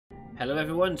Hello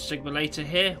everyone, Sigma Later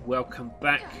here. Welcome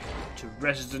back to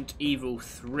Resident Evil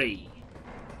 3.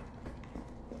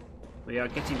 We are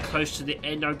getting close to the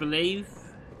end, I believe.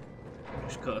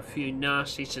 Just got a few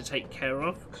nasties to take care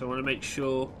of because I want to make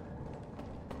sure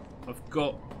I've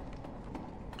got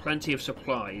plenty of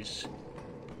supplies.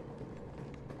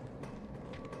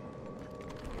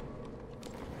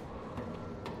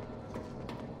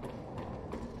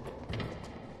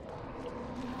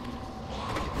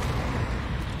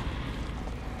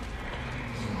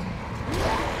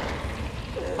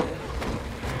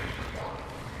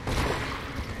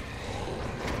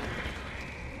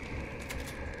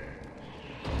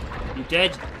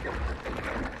 Dead?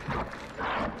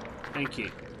 Thank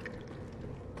you.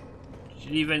 Did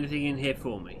you leave anything in here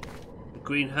for me? A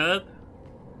green herb?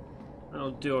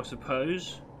 That'll do, I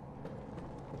suppose.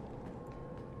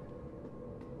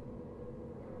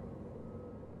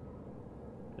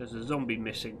 There's a zombie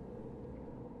missing.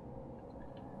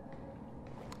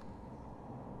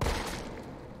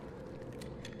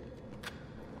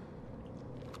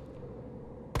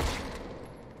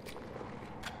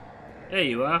 There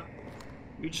you are.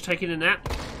 You're just taking a nap?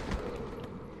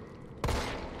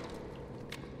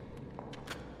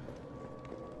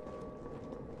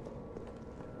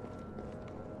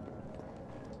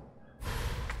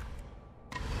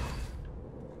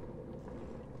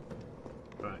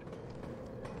 Right.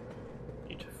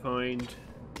 Need to find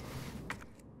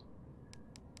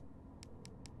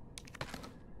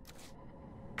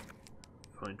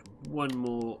one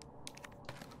more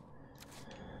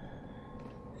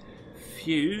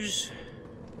fuse.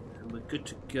 We're good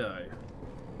to go.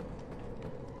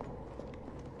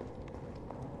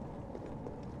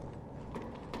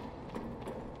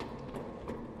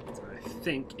 I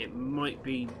think it might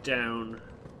be down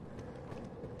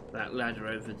that ladder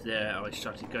over there I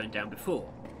started going down before.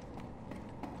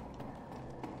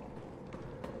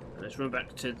 Let's run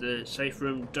back to the safe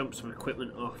room, dump some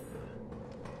equipment off.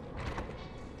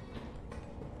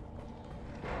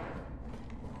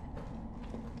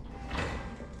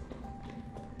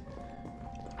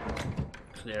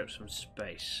 Clear up some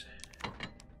space.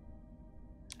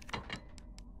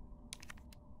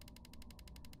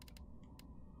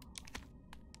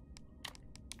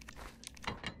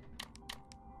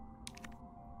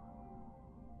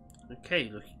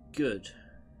 Okay, looking good.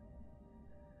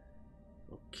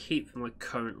 I'll keep my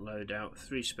current loadout,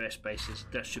 3 spare spaces,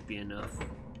 that should be enough.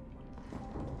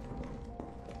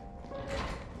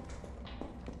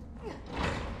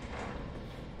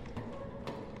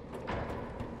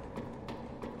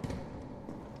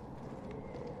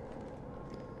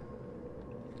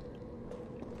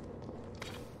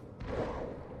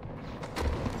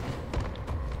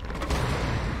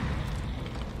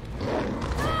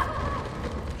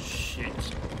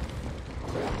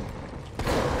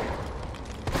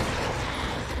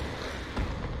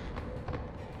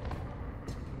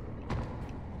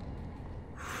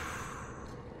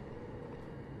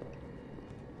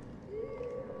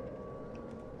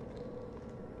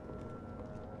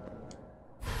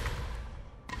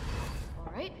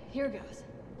 Here goes.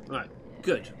 Right,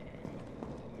 good.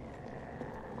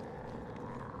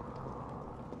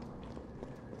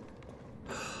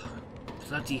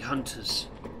 Bloody hunters.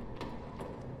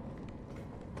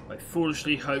 I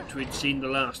foolishly hoped we'd seen the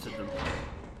last of them.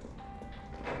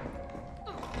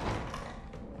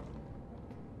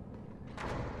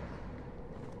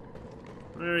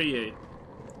 Where are you?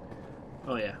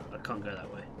 Oh yeah, I can't go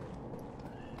that way.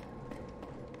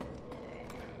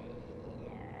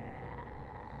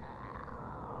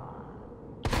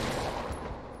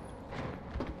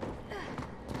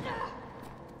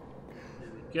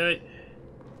 Go.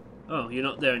 Oh, you're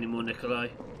not there anymore, Nikolai.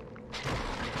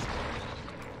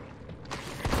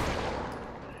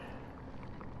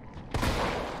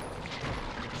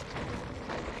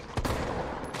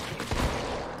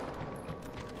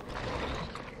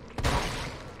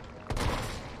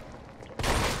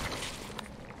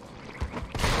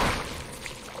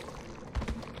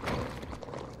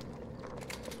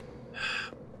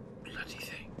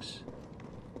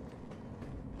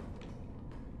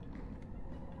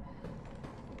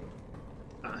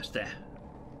 There.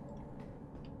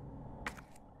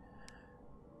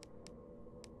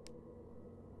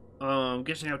 I'm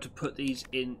guessing I have to put these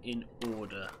in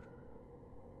order.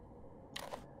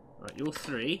 Right, you're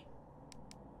 3.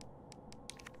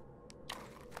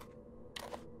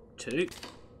 2.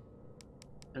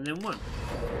 And then 1.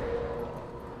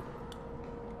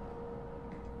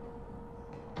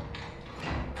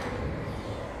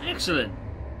 Excellent.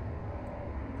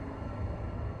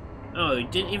 Oh, you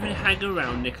didn't even hang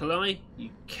around, Nikolai. You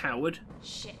coward.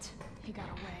 Shit, he got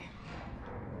away.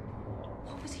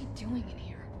 she doing in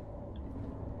here?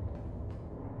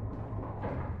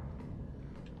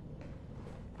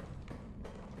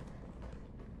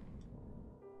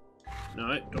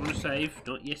 No, don't want to save.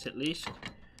 Not yet, at least.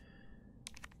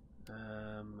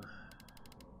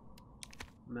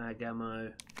 Mag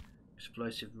ammo,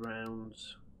 explosive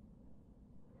rounds.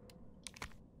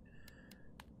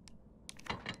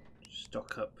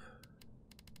 Stock up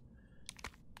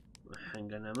my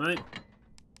handgun ammo.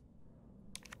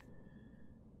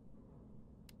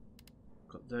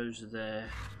 Got those there.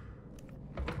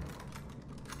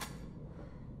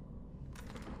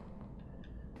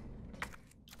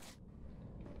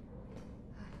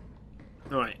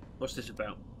 Alright, what's this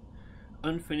about?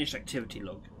 Unfinished activity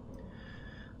log.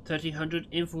 1300,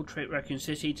 infiltrate Raccoon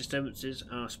City. Disturbances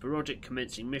are sporadic.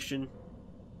 Commencing mission.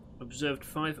 Observed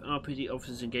 5 RPD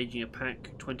officers engaging a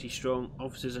pack, 20 strong.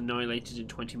 Officers annihilated in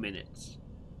 20 minutes.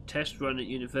 Test run at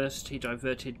University.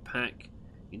 Diverted pack,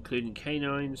 including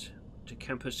canines, to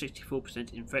campus.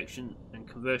 64% infection and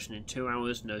conversion in 2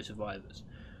 hours. No survivors.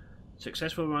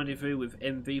 Successful rendezvous with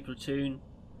MV platoon.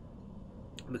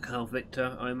 Mikhail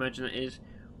Victor, I imagine that is,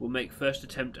 will make first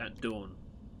attempt at dawn.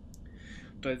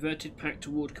 Diverted pack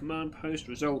toward command post.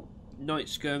 Result: night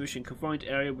skirmish in confined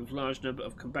area with large number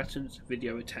of combatants.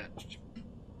 Video attached.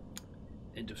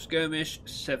 End of skirmish.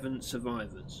 7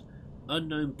 survivors.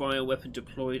 Unknown bioweapon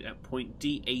deployed at point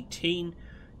D18.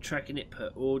 Tracking it per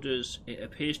orders. It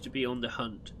appears to be on the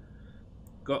hunt.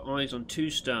 Got eyes on 2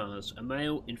 stars. A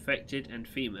male, infected, and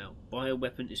female.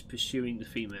 Bioweapon is pursuing the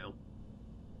female.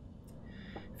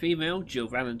 Female, Jill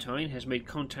Valentine, has made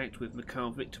contact with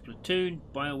Mikhail Victor platoon.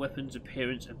 Bioweapons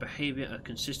appearance and behaviour are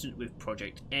consistent with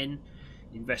Project N.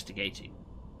 Investigating.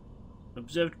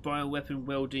 Observed bioweapon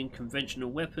welding conventional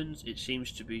weapons. It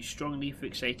seems to be strongly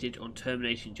fixated on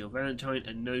terminating Jill Valentine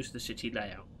and knows the city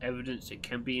layout. Evidence it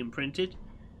can be imprinted.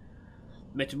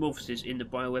 Metamorphosis in the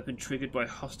bioweapon triggered by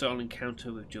hostile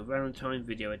encounter with Jill Valentine.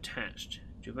 Video attached.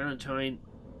 Jill Valentine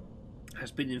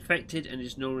has been infected and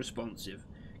is non-responsive.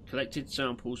 Collected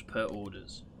samples per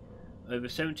orders. Over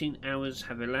 17 hours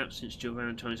have elapsed since Jill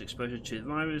Valentine's exposure to the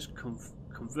virus.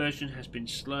 Conversion has been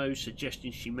slow,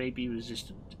 suggesting she may be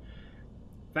resistant.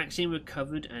 Vaccine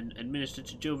recovered and administered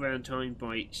to Jill Valentine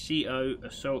by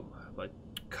by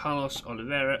Carlos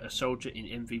Oliveira, a soldier in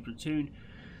MV platoon.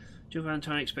 Jill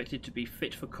Valentine expected to be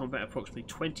fit for combat approximately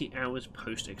 20 hours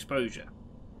post-exposure.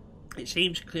 It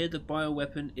seems clear the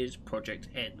bioweapon is Project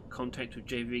N. Contact with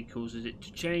JV causes it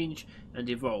to change and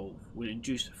evolve. Will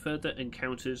induce further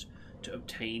encounters to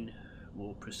obtain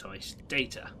more precise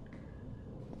data.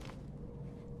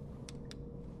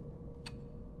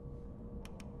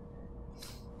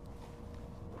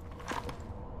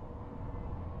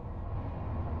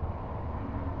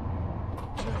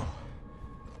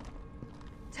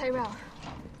 Tyrell.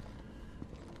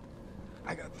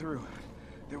 I got through.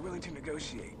 They're willing to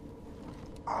negotiate.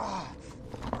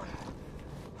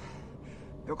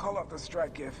 They'll call off the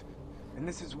strike if, and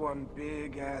this is one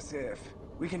big ass if,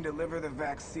 we can deliver the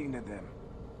vaccine to them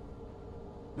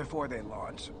before they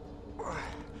launch.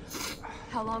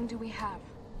 How long do we have?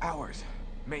 Hours,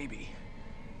 maybe.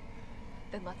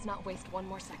 Then let's not waste one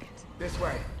more second. This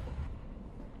way.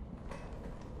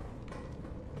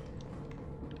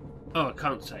 Oh, I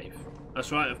can't save.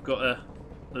 That's right, I've got an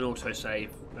autosave.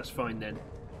 That's fine then.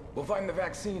 We'll find the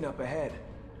vaccine up ahead.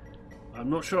 I'm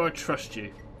not sure I trust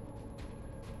you,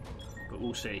 but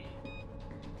we'll see.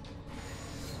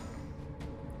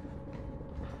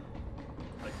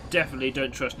 I definitely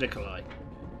don't trust Nikolai.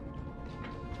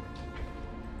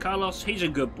 Carlos, he's a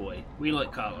good boy. We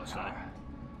like Carlos though.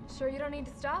 Sure you don't need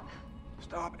to stop?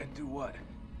 Stop and do what?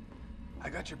 I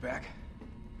got your back.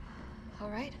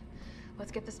 Alright,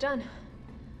 let's get this done.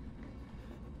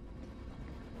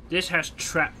 This has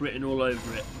trap written all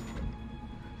over it.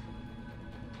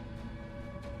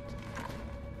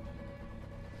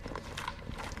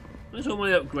 Where's all my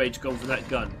upgrades gone for that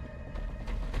gun?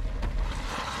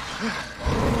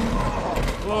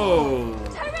 Whoa!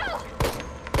 Tyrell!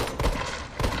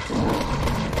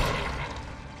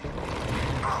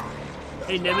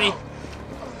 Hey, Nemi.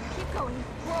 Keep going.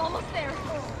 We're almost there.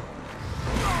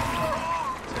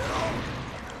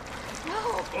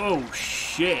 No! Oh,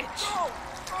 shit.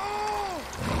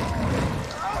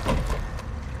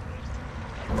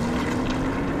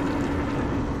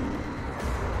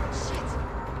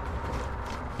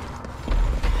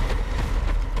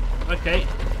 Okay,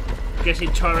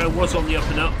 guessing Tyrell was on the up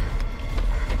and up.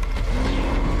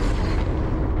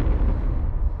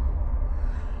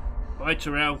 Bye,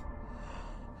 Tyrell.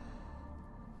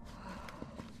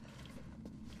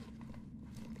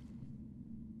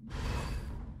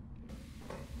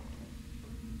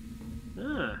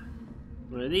 Ah.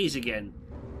 One of these again.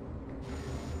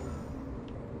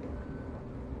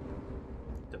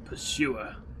 The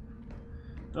Pursuer.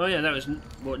 Oh yeah, that was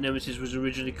what Nemesis was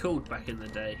originally called back in the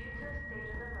day.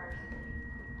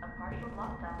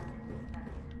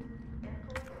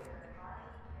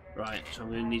 Right, so I'm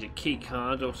going to need a key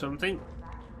card or something.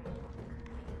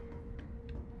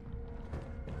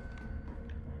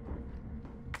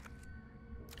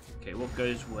 Okay, what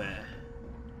goes where?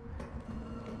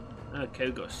 Okay,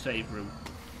 we've got a save room.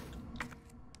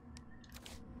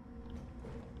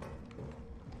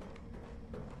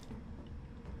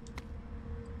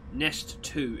 Nest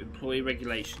 2 Employee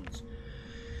Regulations.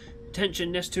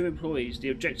 Attention Nest 2 employees, the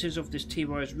objectives of this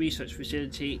T-Virus research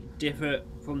facility differ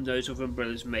from those of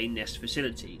Umbrella's main Nest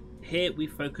facility. Here we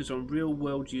focus on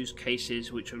real-world use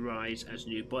cases which arise as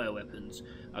new bioweapons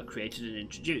are created and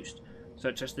introduced,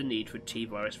 such as the need for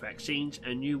T-Virus vaccines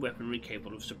and new weaponry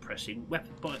capable of suppressing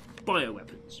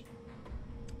bioweapons.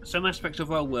 Some aspects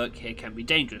of our work here can be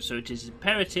dangerous, so it is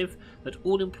imperative that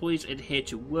all employees adhere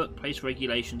to workplace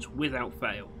regulations without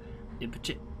fail.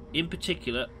 In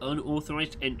particular,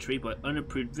 unauthorized entry by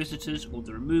unapproved visitors or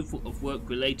the removal of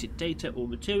work-related data or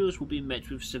materials will be met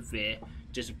with severe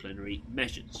disciplinary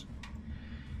measures.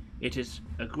 It is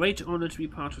a great honour to be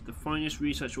part of the finest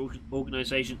research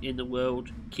organisation in the world.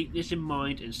 Keep this in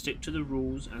mind and stick to the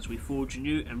rules as we forge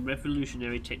new and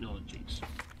revolutionary technologies.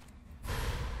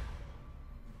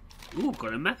 Ooh,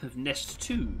 got a map of Nest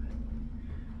 2.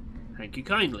 Thank you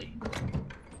kindly.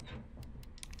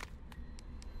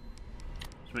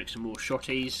 Let's make some more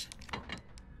shotties.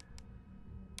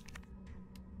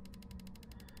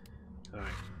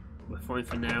 Alright, we're fine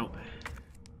for now.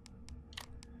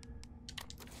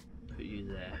 Put you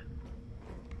there.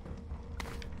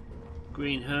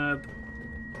 Green herb.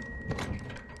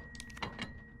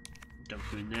 Dump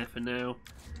you in there for now.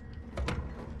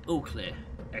 All clear.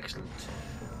 Excellent.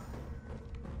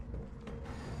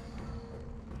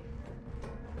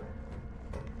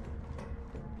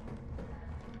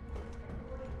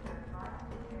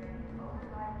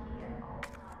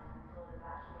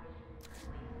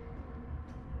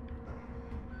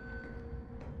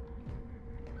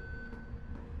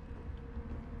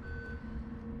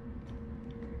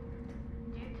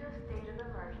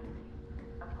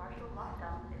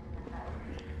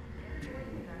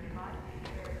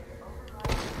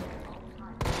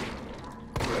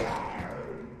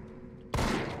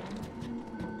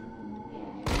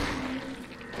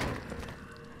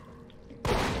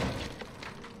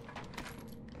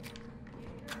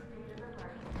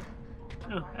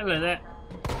 Oh, hello there.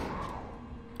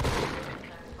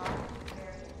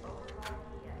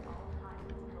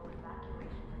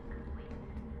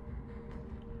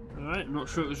 Alright, I'm not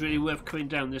sure it was really worth coming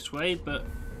down this way, but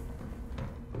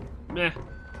meh,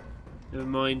 never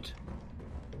mind.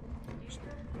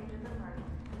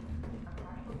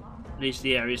 At least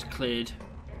the area's cleared.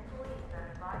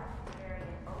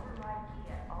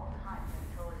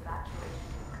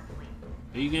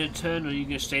 Are you going to turn or are you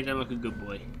going to stay down like a good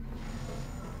boy?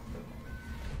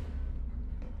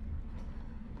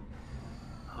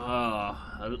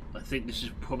 Ah, I think this is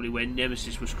probably where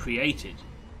Nemesis was created.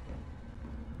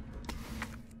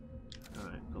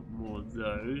 Alright, got more of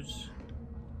those.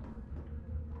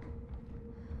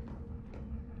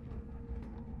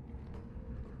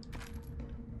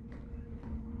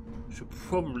 Should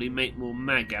probably make more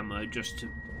mag ammo just to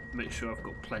make sure I've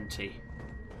got plenty.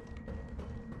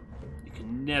 You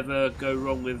can never go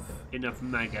wrong with enough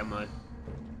mag ammo.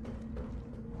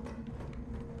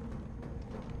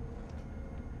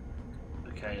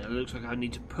 Okay, it looks like I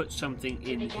need to put something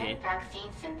in here. To begin vaccine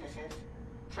synthesis,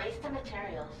 place the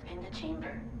materials in the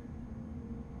chamber.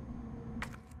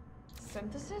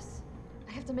 Synthesis?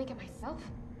 I have to make it myself?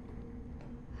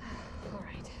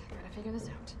 Alright, gotta figure this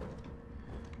out.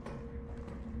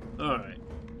 Alright.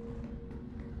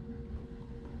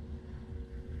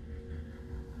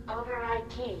 Override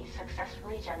key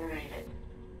successfully generated.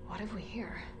 What have we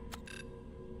here?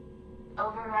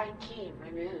 Override key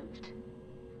removed.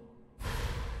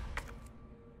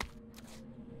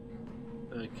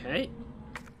 Okay.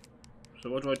 So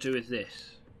what do I do with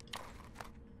this?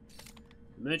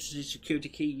 Emergency security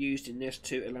key used in Nest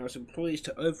 2 allows employees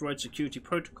to override security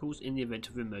protocols in the event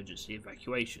of emergency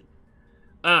evacuation.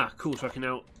 Ah, cool, so I can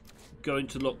now go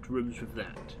into locked rooms with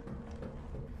that.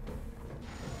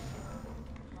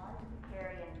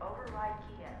 Carry an override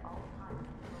key at all times.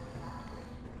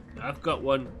 I've got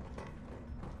one.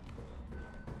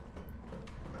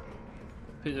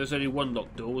 I think there was only one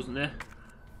locked door, wasn't there?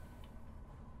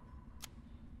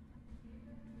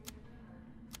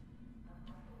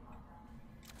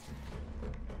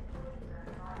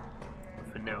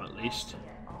 For now, at least.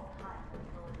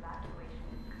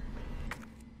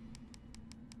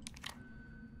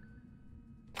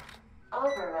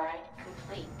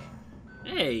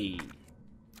 Hey!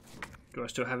 Do I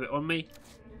still have it on me?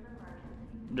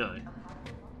 No.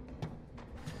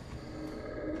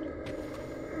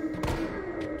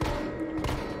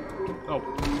 Oh.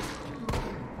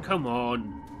 Come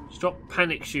on. Stop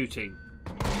panic shooting.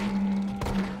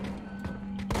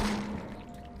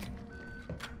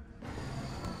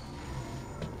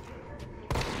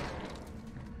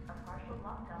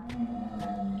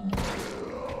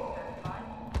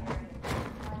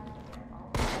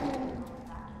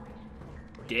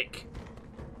 Dick.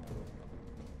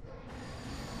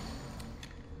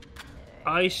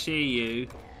 I see you.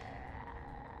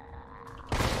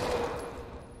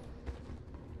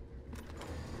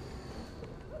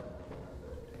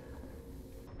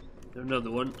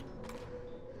 Another one.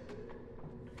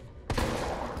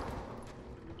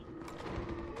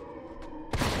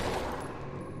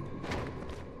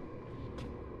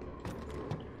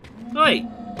 Oi!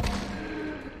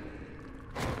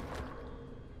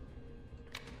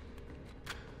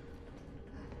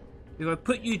 If I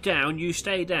put you down, you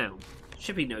stay down.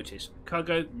 Shipping notice.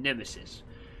 Cargo Nemesis.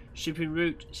 Shipping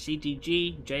route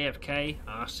CDG JFK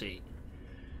RC.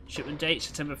 Shipment date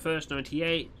September 1st,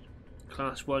 98.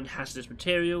 Class 1 hazardous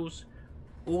materials.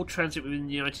 All transit within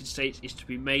the United States is to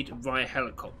be made via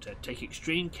helicopter. Take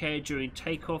extreme care during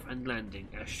takeoff and landing,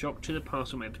 as shock to the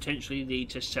parcel may potentially lead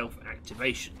to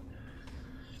self-activation.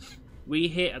 We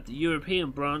here at the European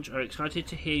branch are excited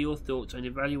to hear your thoughts and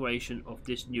evaluation of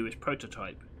this newest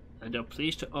prototype, and are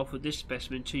pleased to offer this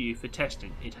specimen to you for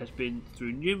testing. It has been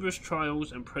through numerous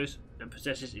trials and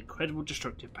possesses incredible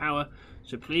destructive power,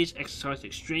 so please exercise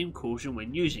extreme caution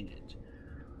when using it.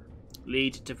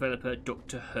 Lead developer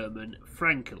Dr. Herman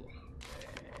Frankel.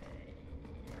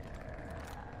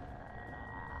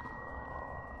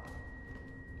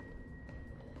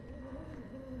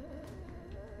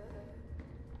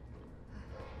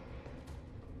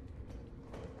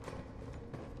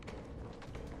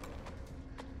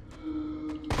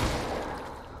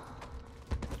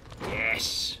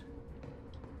 Yes.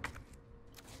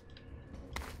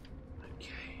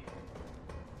 Okay.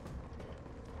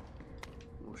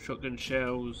 More shotgun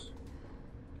shells.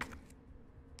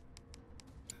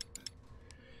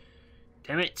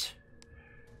 Damn it.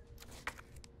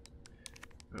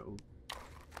 Uh-oh.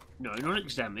 No, not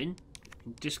examine.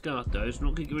 Discard those. I'm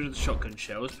not going to get rid of the shotgun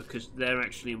shells because they're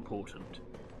actually important.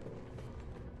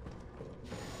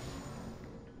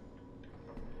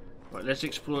 Right, let's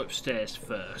explore upstairs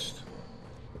first.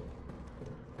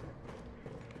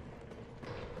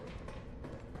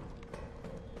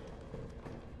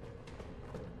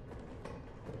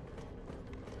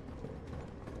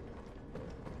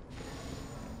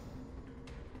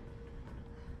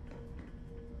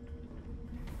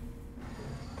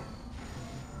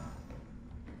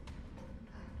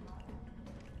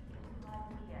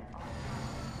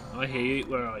 I hear you.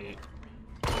 Where are you?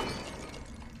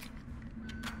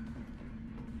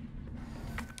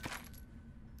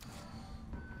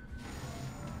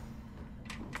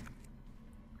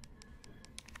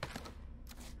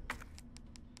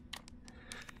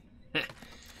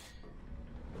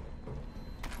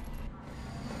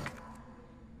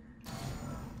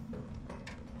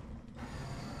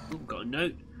 Got a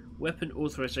note. Weapon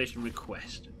authorization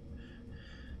request.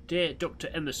 Dear Dr.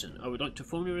 Emerson, I would like to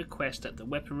formally request that the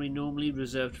weaponry normally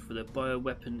reserved for the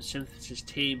bioweapon synthesis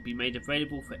team be made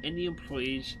available for any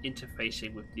employees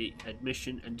interfacing with the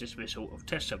admission and dismissal of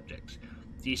test subjects.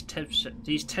 These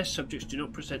test subjects do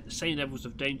not present the same levels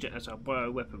of danger as our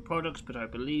bioweapon products, but I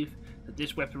believe that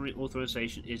this weaponry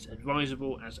authorization is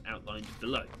advisable as outlined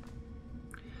below.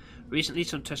 Recently,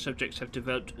 some test subjects have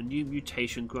developed a new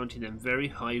mutation granting them very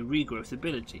high regrowth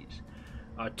abilities.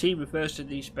 Our team refers to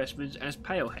these specimens as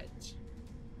paleheads.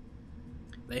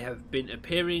 They have been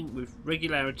appearing with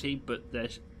regularity, but the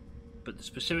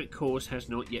specific cause has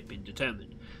not yet been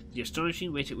determined. The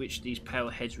astonishing rate at which these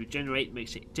paleheads regenerate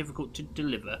makes it difficult to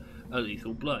deliver a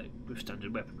lethal blow with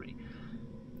standard weaponry.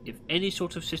 If any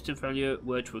sort of system failure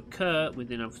were to occur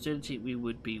within our facility, we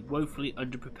would be woefully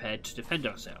underprepared to defend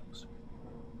ourselves.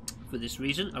 For this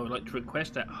reason, I would like to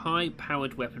request that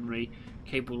high-powered weaponry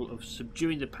capable of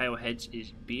subduing the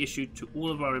paleheads be issued to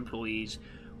all of our employees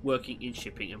working in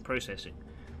shipping and processing.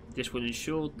 This will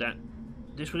ensure that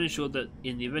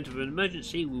in the event of an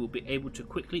emergency, we will be able to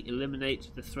quickly eliminate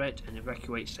the threat and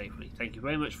evacuate safely. Thank you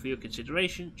very much for your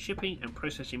consideration. Shipping and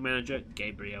Processing Manager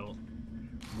Gabriel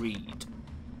Reed.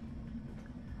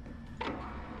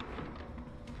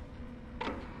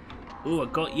 Oh, I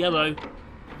got yellow.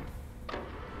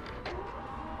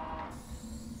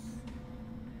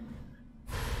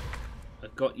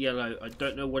 Got yellow. I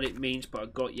don't know what it means, but I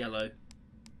got yellow.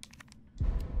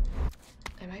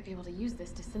 Am I might be able to use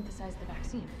this to synthesize the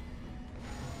vaccine.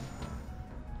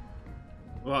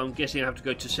 Well, I'm guessing I have to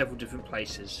go to several different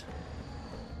places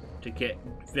to get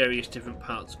various different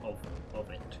parts of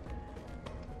it.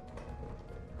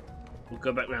 We'll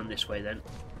go back round this way then.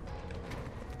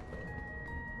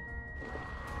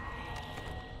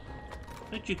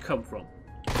 Where'd you come from?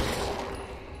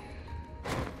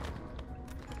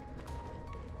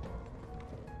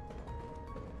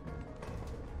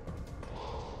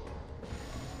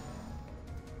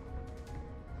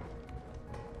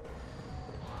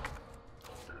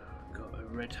 Got a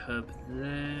red herb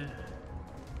there.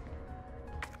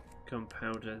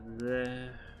 Gunpowder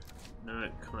there. No,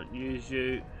 can't use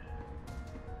you.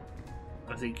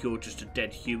 I think you're just a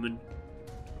dead human.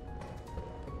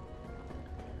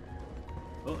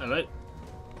 Oh, hello.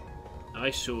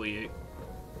 I saw you.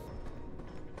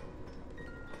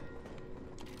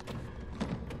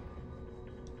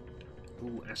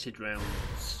 Ooh, acid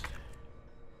rounds.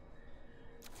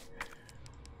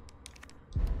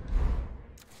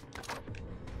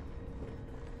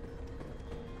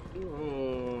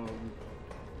 Oh,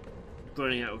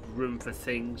 running out of room for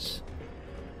things.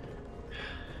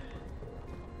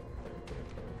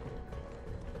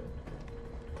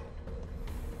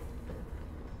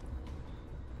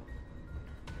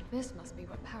 This must be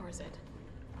what powers it.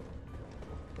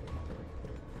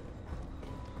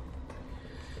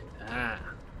 Ah.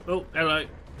 Oh, hello.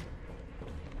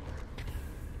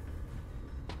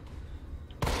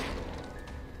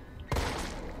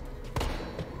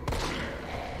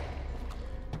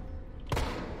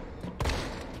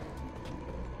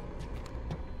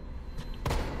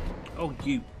 Oh,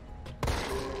 you.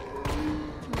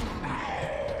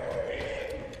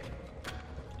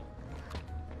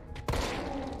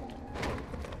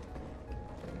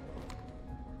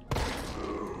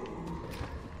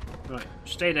 Right,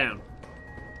 stay down.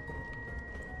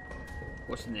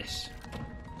 What's in this?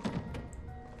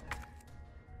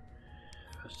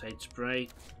 First aid spray.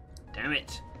 Damn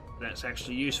it, that's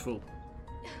actually useful.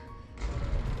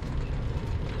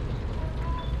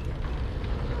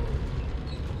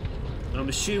 I'm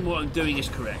assuming what I'm doing is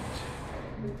correct.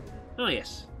 Oh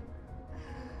yes.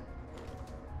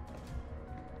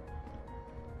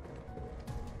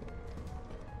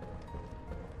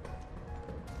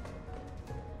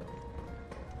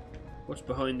 What's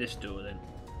behind this door then?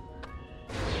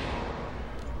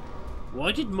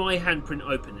 Why did my handprint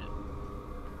open it?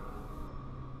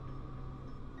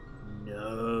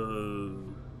 No.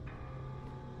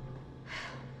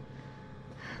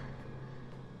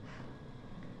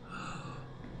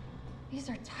 These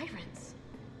are tyrants.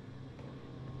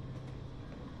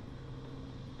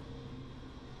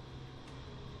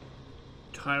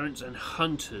 Tyrants and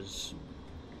hunters.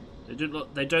 They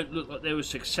don't look like they were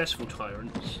successful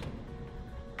tyrants.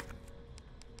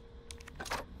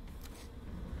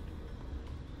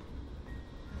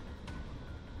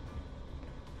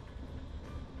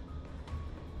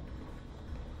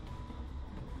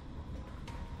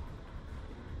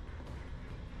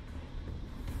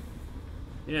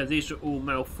 Yeah, these are all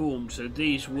malformed, so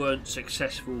these weren't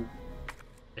successful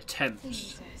attempts.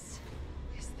 Jesus.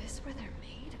 Is this where they're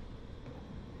made?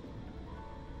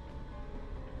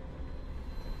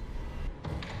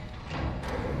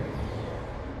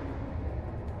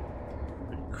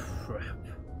 Crap.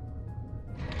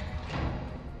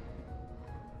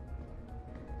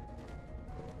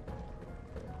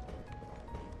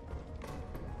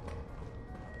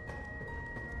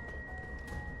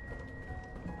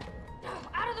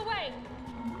 Out of the way!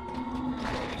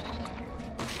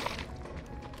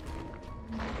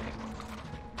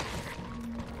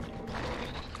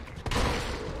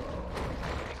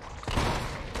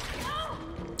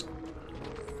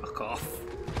 Fuck off.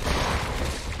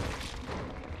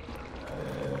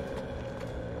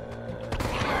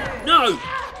 No!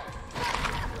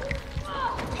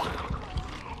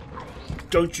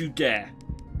 Don't you dare.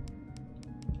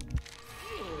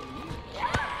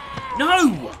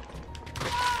 No!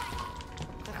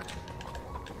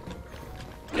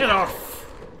 Get off!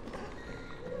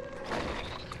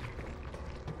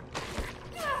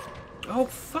 Oh,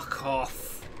 fuck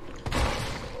off.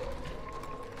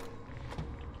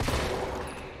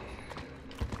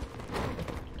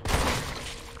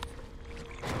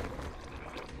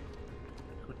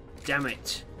 God damn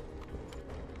it.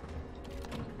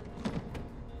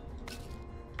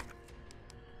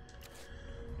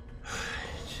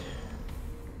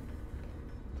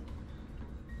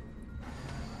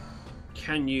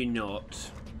 Can you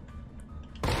not?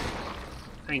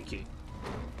 Thank you.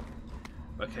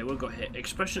 Okay, we've got here.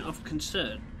 Expression of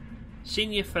concern.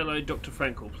 Senior Fellow Dr.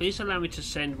 Frankel, please allow me to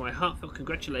send my heartfelt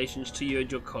congratulations to you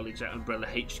and your colleagues at Umbrella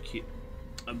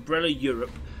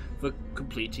Europe for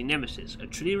completing Nemesis, a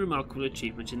truly remarkable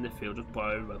achievement in the field of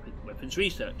bioweapons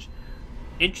research.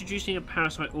 Introducing a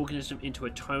parasite organism into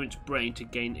a tyrant's brain to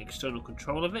gain external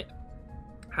control of it?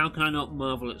 How can I not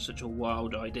marvel at such a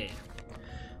wild idea?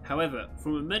 However,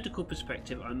 from a medical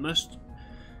perspective, I must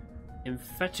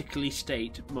emphatically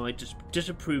state my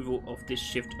disapproval of this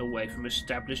shift away from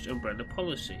established Umbrella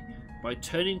policy. By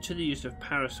turning to the use of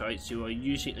parasites, you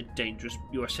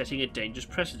are setting a dangerous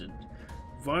precedent.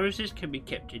 Viruses can be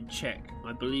kept in check.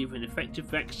 I believe an effective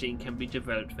vaccine can be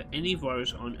developed for any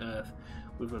virus on Earth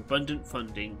with abundant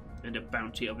funding and a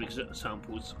bounty of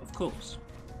samples, of course.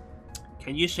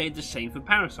 Can you say the same for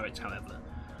parasites, however?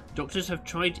 Doctors have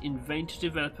tried in vain to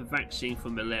develop a vaccine for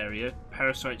malaria.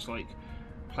 Parasites like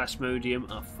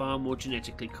Plasmodium are far more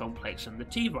genetically complex than the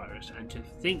T-virus, and to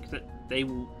think that they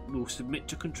will submit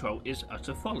to control is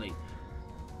utter folly.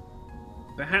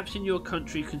 Perhaps in your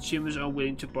country consumers are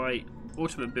willing to buy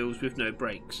automobiles with no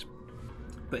brakes,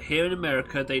 but here in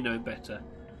America they know better.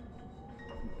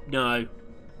 No.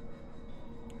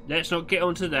 Let's not get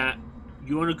onto that.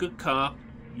 You want a good car?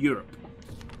 Europe.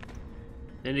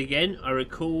 Then again, I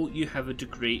recall you have a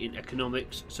degree in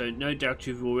economics, so no doubt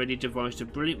you've already devised a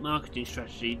brilliant marketing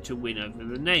strategy to win over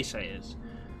the naysayers.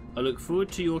 I look forward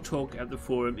to your talk at the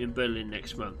forum in Berlin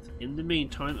next month. In the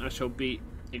meantime, I shall be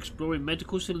exploring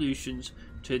medical solutions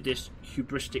to this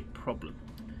hubristic problem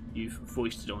you've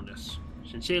foisted on us.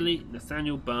 Sincerely,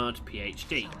 Nathaniel Bard,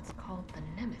 PhD. So it's called the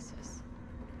Nemesis.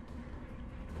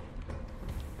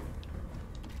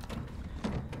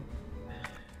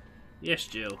 Yes,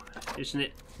 Jill. Isn't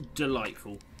it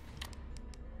delightful?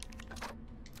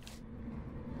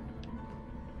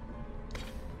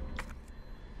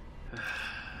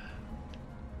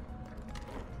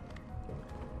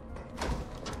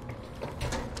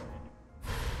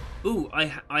 Ooh,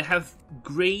 I have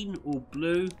green or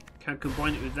blue. Can I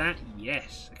combine it with that?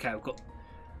 Yes. Okay,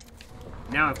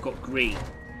 now I've got green.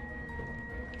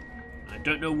 I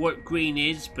don't know what green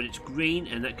is, but it's green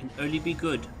and that can only be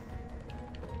good.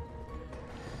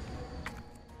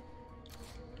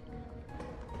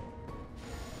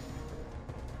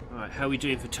 Alright, how are we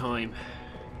doing for time?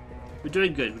 We're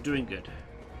doing good, we're doing good.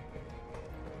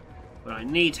 But I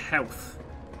need health.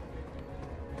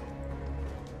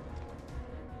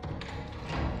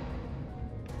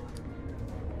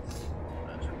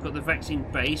 So I've got the vaccine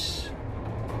base.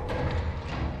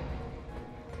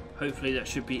 Hopefully that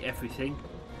should be everything.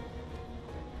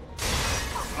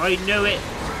 I knew it!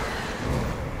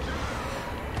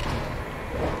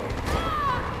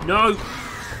 No!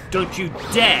 Don't you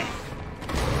dare!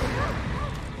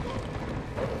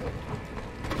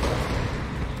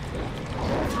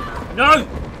 No!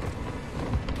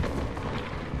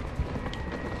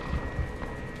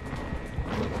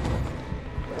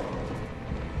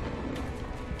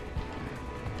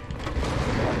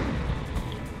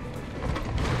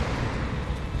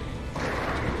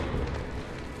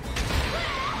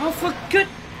 Oh, for good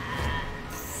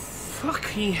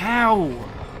fucking hell!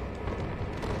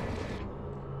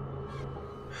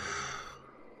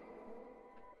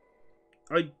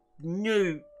 I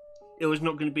knew it was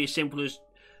not going to be as simple as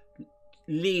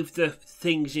leave the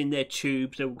things in their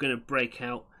tubes, they were going to break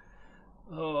out.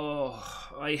 Oh,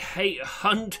 I hate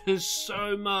hunters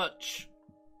so much.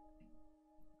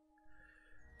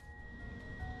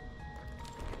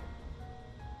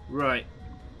 Right.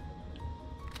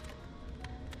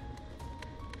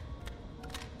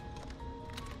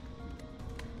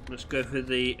 Let's go for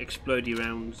the explodey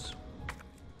rounds.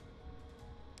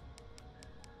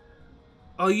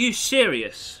 Are you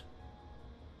serious?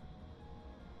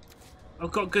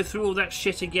 I've got to go through all that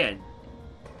shit again.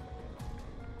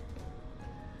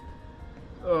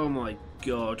 Oh my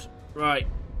god. Right.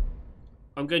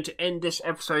 I'm going to end this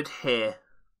episode here.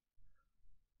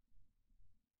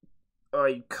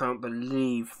 I can't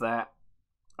believe that.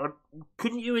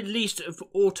 Couldn't you at least have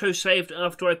auto-saved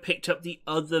after I picked up the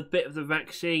other bit of the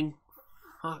vaccine?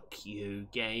 Fuck you,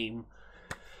 game.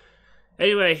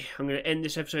 Anyway, I'm going to end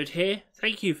this episode here.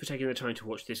 Thank you for taking the time to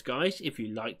watch this, guys. If you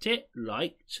liked it,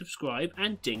 like, subscribe,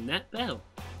 and ding that bell.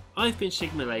 I've been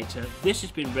Sigma Later, this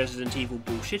has been Resident Evil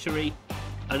Bullshittery,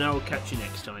 and I will catch you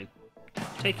next time.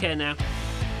 Take care now.